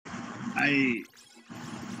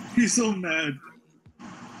He's so mad.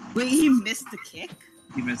 Wait, he missed the kick?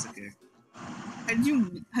 He missed a kick. How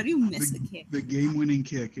do you miss the kick? The game-winning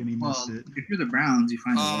kick, and he missed it. If you're the Browns, you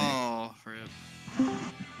find a way. Oh, for him.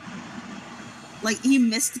 Like, he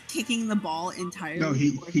missed kicking the ball entirely? No,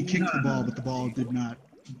 he kicked the ball, but the ball did not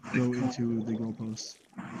go into the goalpost.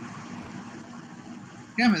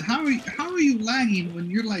 Damn it! How are you lagging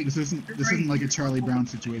when you're like? This isn't like a Charlie Brown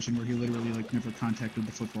situation where he literally like never contacted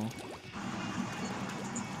the football.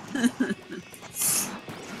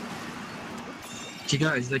 Hey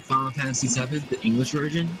guys, like Final Fantasy VII, the English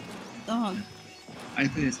version? Dog. I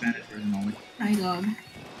play the Spanish version only. Hi, dog.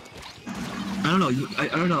 I don't know. I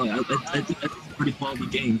don't know. I think that's a pretty quality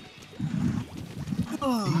game.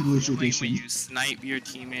 English When edition. you snipe your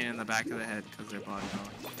teammate in the back of the head because they're body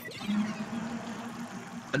going.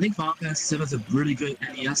 I think Final Fantasy VII is a really good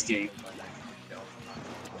NES game.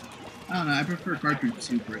 I don't know. I prefer cartridge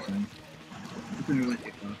 2 personally. It didn't really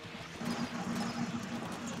take off.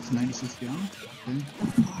 It's 96 down. Okay.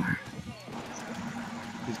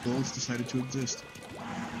 His goals decided to exist.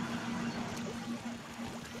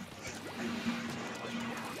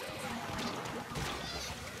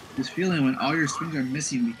 This feeling when all your swings are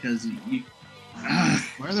missing because you.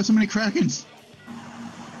 Why are there so many Krakens?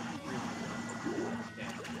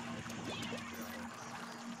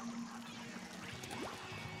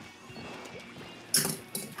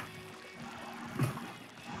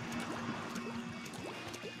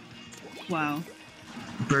 Wow.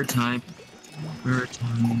 Bird time. Bird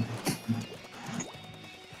time.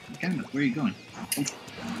 Canada, where are you going?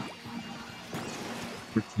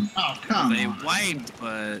 Bird time. Oh, come They on. wiped,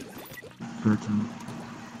 but Bird time.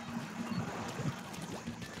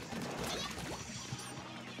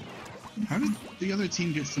 How did the other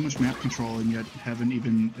team get so much map control and yet haven't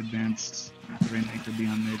even advanced the Rainmaker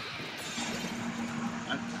beyond mid?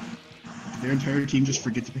 Did their entire team just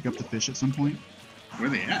forget to pick up the fish at some point? Where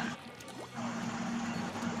are they at?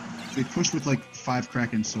 They pushed with like 5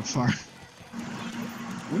 Krakens so far.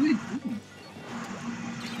 What are they doing?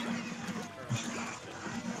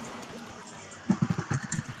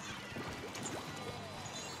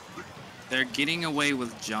 they're getting away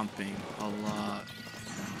with jumping a lot.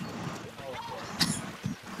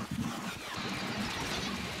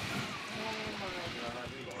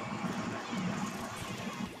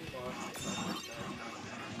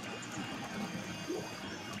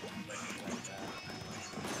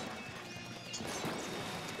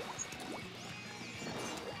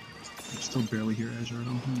 I still barely hear Azure at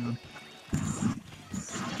all. Hang on.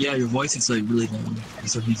 Yeah, your voice is like really loud.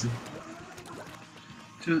 It's so easy.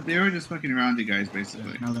 So they were just fucking around you guys,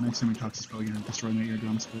 basically. Now the next time he talks, he's probably gonna destroy my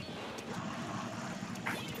eardrums. But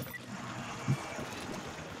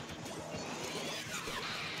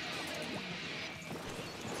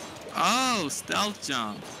Oh, stealth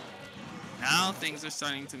jump. Now things are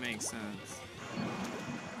starting to make sense.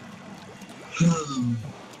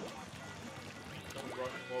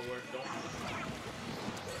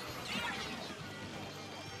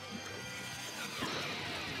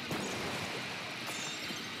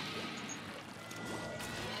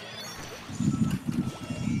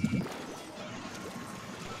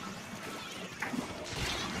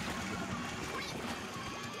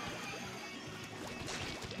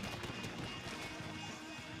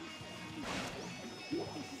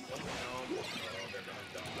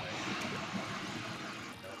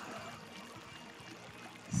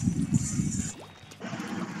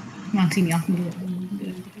 Come on, team, y'all can do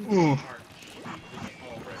it. oh,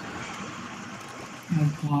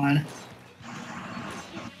 Oh god.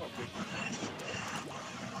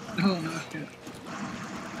 Oh, no, shit.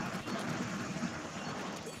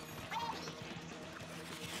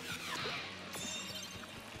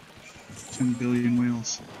 $10 billion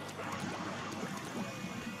whales.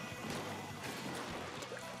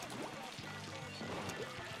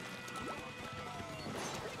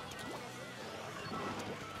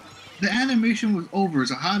 The animation was over,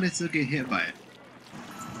 so how did it still get hit by it?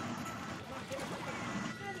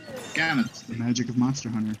 Damn it. The magic of Monster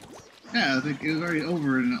Hunter. Yeah, I think it was already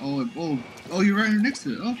over, and oh, you're right next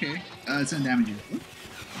to it. Okay, it's gonna damage you.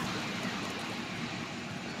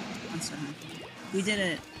 Monster Hunter. We did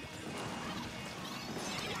it.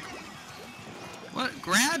 What?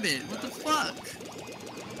 Grab it! What the fuck?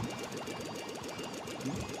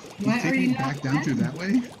 He's Why are taking you it back not down through that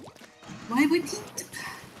way? Why would he?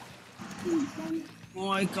 Oh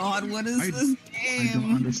my god, what is I this I don't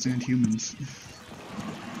game? understand humans.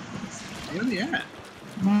 Where are they at?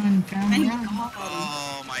 Come on, calm Thank down. God.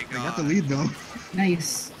 Oh my I got god. the lead though.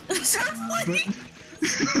 Nice. Start But flipping.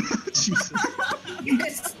 Jesus.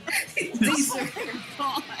 Yes. Please, sir.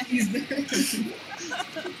 God. He's there.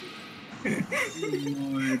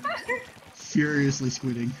 Lord. Furiously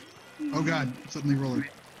squidding. Oh god, suddenly roller.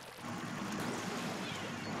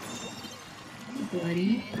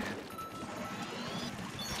 Buddy.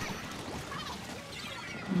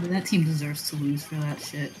 That team deserves to lose for that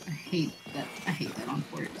shit. I hate that on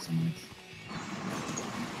court so much.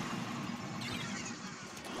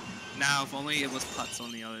 Now, if only it was Putz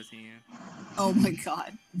on the other team. Oh my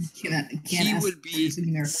god. Can't He ask would be for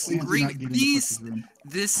their Please do not screaming. get into These, Putz's room.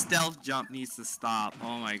 this stealth jump needs to stop.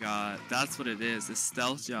 Oh my god, that's what it is. This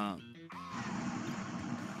stealth jump.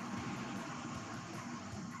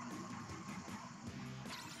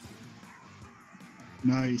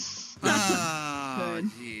 Nice. Oh,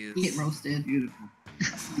 Good. Get jeez. roasted. Beautiful.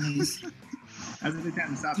 Please. That's a good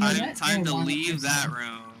time to stop. Yeah, Time, that time to marijuana leave that person.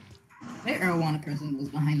 room. That marijuana person was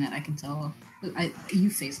behind that, I can tell. You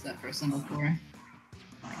faced that person before.